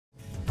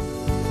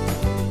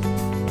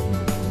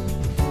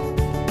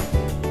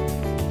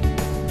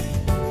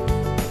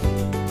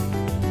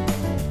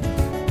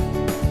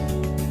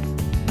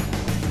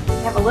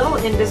little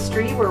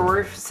industry where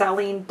we're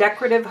selling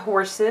decorative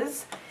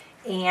horses,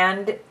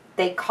 and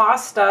they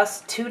cost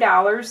us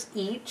 $2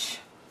 each.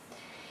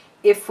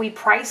 If we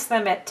price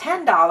them at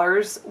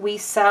 $10, we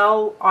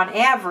sell on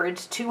average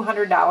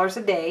 $200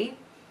 a day.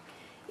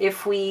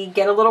 If we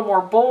get a little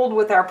more bold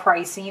with our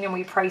pricing and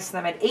we price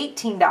them at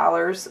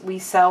 $18, we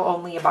sell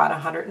only about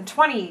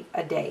 $120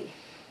 a day.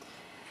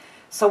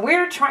 So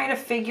we're trying to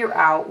figure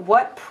out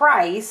what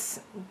price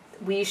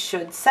we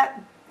should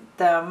set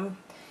them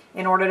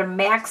in order to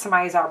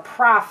maximize our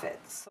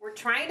profits. We're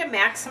trying to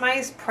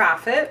maximize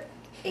profit,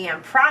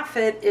 and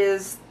profit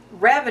is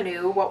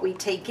revenue, what we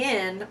take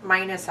in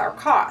minus our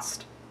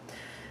cost.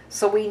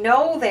 So we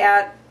know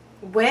that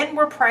when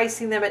we're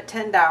pricing them at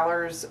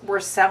 $10, we're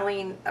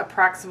selling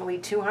approximately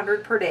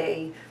 $200 per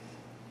day.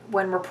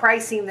 When we're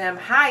pricing them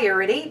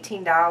higher at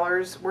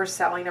 $18, we're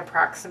selling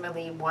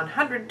approximately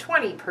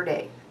 $120 per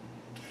day.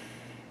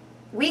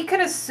 We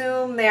can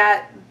assume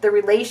that the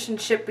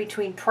relationship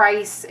between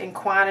price and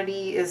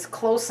quantity is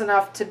close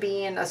enough to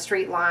be in a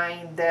straight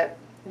line that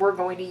we're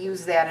going to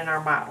use that in our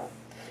model.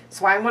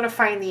 So I want to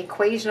find the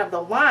equation of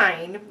the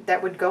line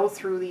that would go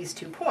through these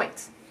 2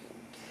 points.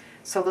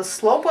 So the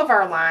slope of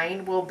our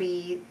line will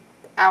be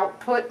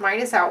output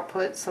minus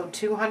output, so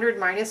 200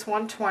 minus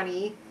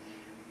 120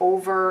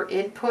 over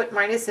input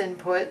minus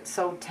input,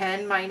 so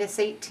 10 minus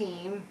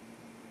 18.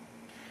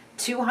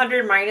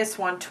 200 minus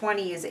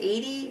 120 is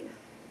 80,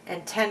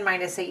 and 10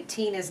 minus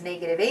 18 is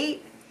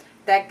 -8.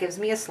 That gives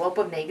me a slope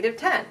of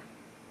 -10.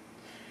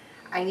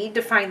 I need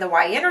to find the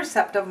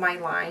y-intercept of my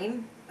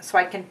line, so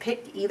I can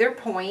pick either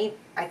point.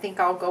 I think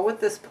I'll go with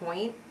this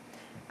point.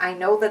 I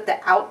know that the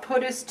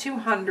output is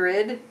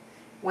 200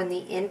 when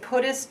the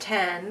input is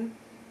 10,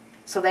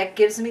 so that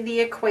gives me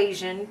the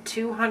equation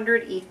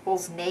 200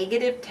 equals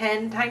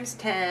 -10 times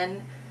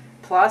 10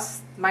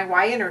 plus my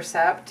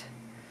y-intercept,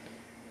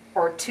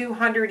 or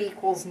 200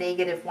 equals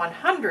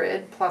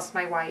 -100 plus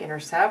my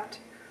y-intercept.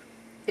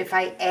 If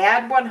I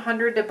add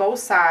 100 to both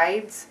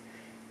sides,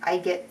 I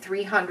get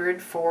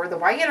 300 for the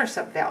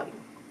y-intercept value.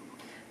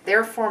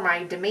 Therefore,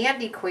 my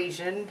demand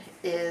equation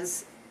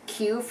is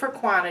Q for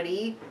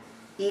quantity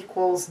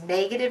equals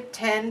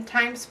 -10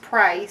 times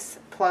price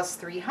plus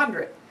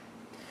 300.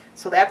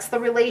 So that's the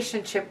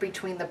relationship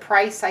between the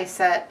price I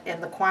set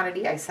and the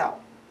quantity I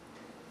sell.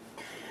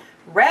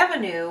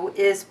 Revenue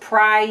is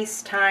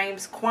price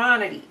times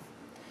quantity.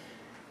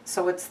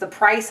 So it's the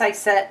price I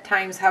set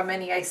times how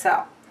many I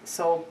sell.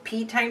 So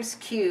P times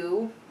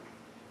Q,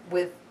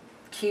 with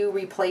Q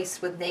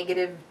replaced with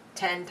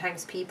 -10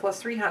 times P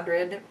plus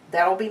 300,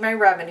 that'll be my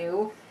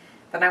revenue.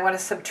 Then I want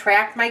to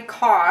subtract my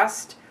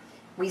cost.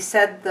 We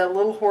said the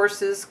little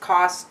horses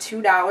cost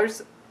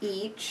 $2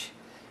 each.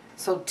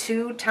 So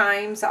 2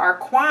 times our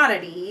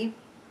quantity.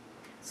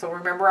 So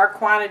remember, our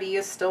quantity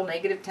is still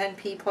 -10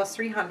 P plus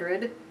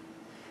 300.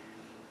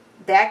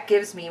 That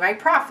gives me my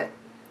profit.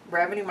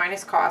 Revenue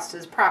minus cost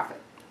is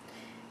profit.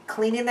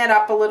 Cleaning that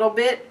up a little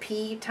bit,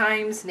 P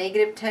times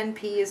 -10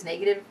 P is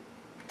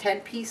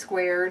 -10 P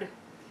squared.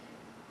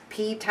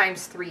 P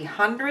times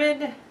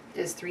 300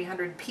 is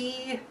 300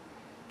 P.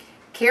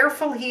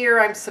 Careful here,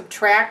 I'm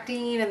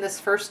subtracting, and this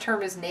first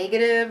term is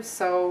negative,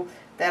 so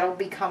that'll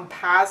become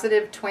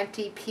positive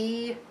 20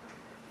 P.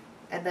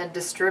 And then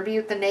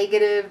distribute the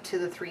negative to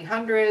the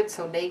 300,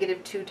 so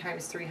 -2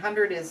 times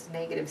 300 is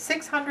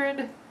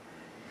 -600.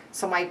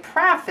 So my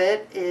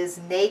profit is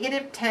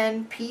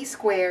 -10 P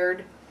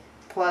squared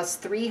plus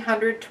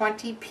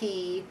 320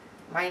 P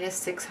minus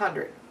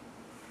 600.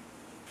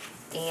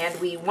 And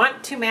we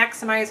want to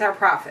maximize our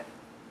profit.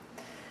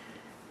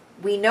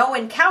 We know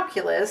in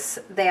calculus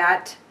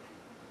that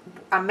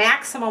a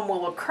maximum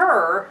will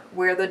occur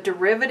where the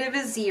derivative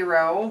is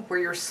 0, where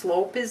your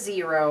slope is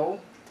 0,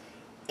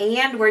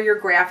 and where your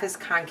graph is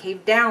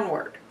concave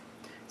downward.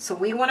 So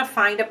we want to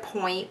find a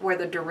point where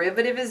the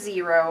derivative is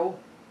 0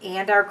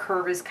 and our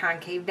curve is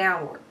concave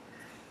downward.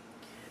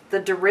 The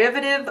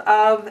derivative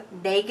of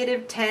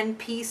 -10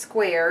 P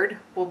squared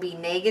will be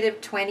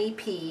 -20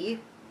 P.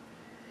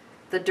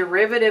 The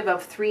derivative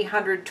of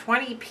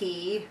 320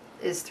 P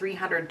is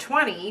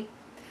 320.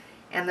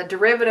 And the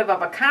derivative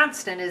of a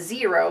constant is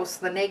 0, so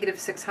the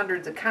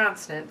 -600 is a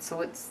constant,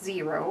 so it's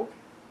 0.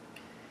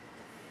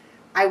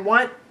 I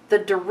want the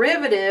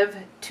derivative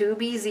to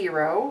be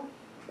 0,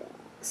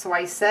 so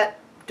I set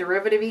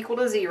derivative equal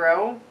to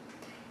 0.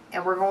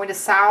 And we're going to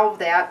solve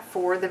that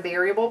for the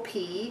variable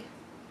P.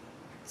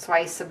 So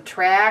I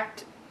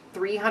subtract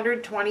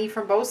 320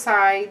 from both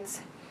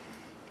sides,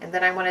 and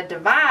then I want to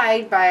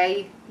divide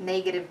by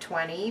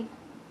 -20,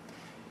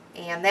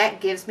 and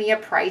that gives me a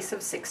price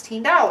of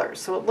 $16.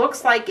 So it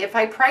looks like if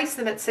I price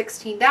them at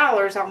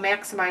 $16, I'll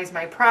maximize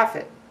my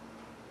profit.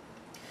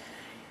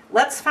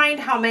 Let's find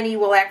how many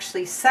will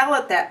actually sell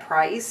at that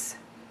price.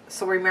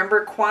 So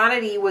remember,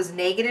 quantity was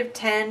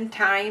 -10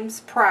 times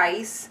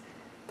price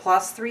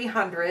plus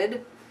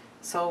 300.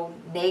 So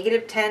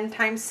 -10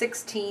 times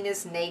 16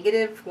 is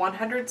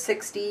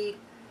 -160.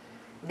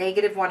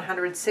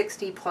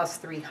 -160 plus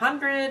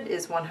 300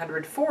 is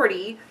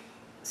 140.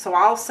 So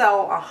I'll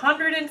sell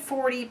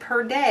 140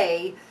 per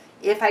day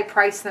if I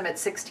price them at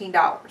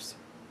 $16.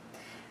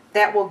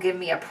 That will give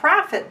me a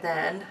profit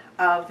then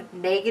of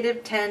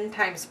negative 10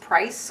 times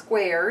price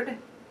squared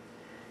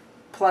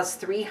plus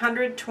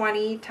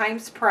 320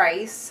 times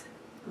price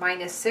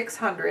minus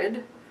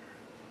 600.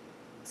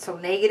 So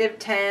negative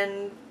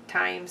 10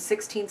 times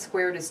 16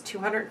 squared is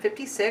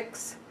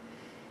 256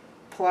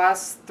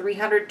 plus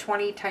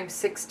 320 times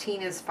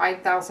 16 is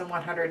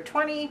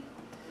 5,120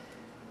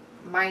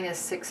 minus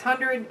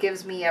 600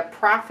 gives me a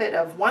profit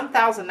of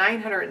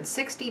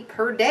 1,960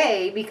 per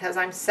day because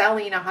I'm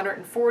selling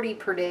 140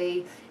 per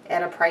day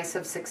at a price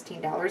of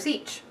 $16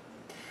 each.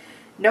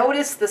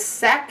 Notice the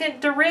second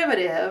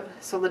derivative,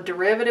 so the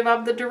derivative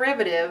of the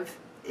derivative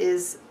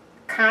is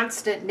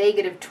constant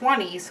negative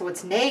 20, so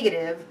it's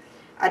negative.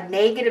 A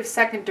negative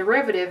second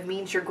derivative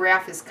means your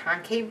graph is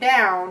concave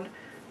down.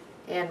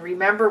 And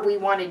remember, we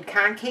wanted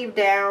concave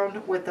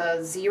down with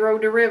a zero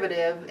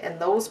derivative, and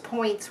those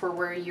points were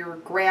where your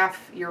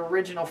graph, your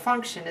original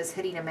function, is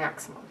hitting a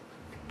maximum.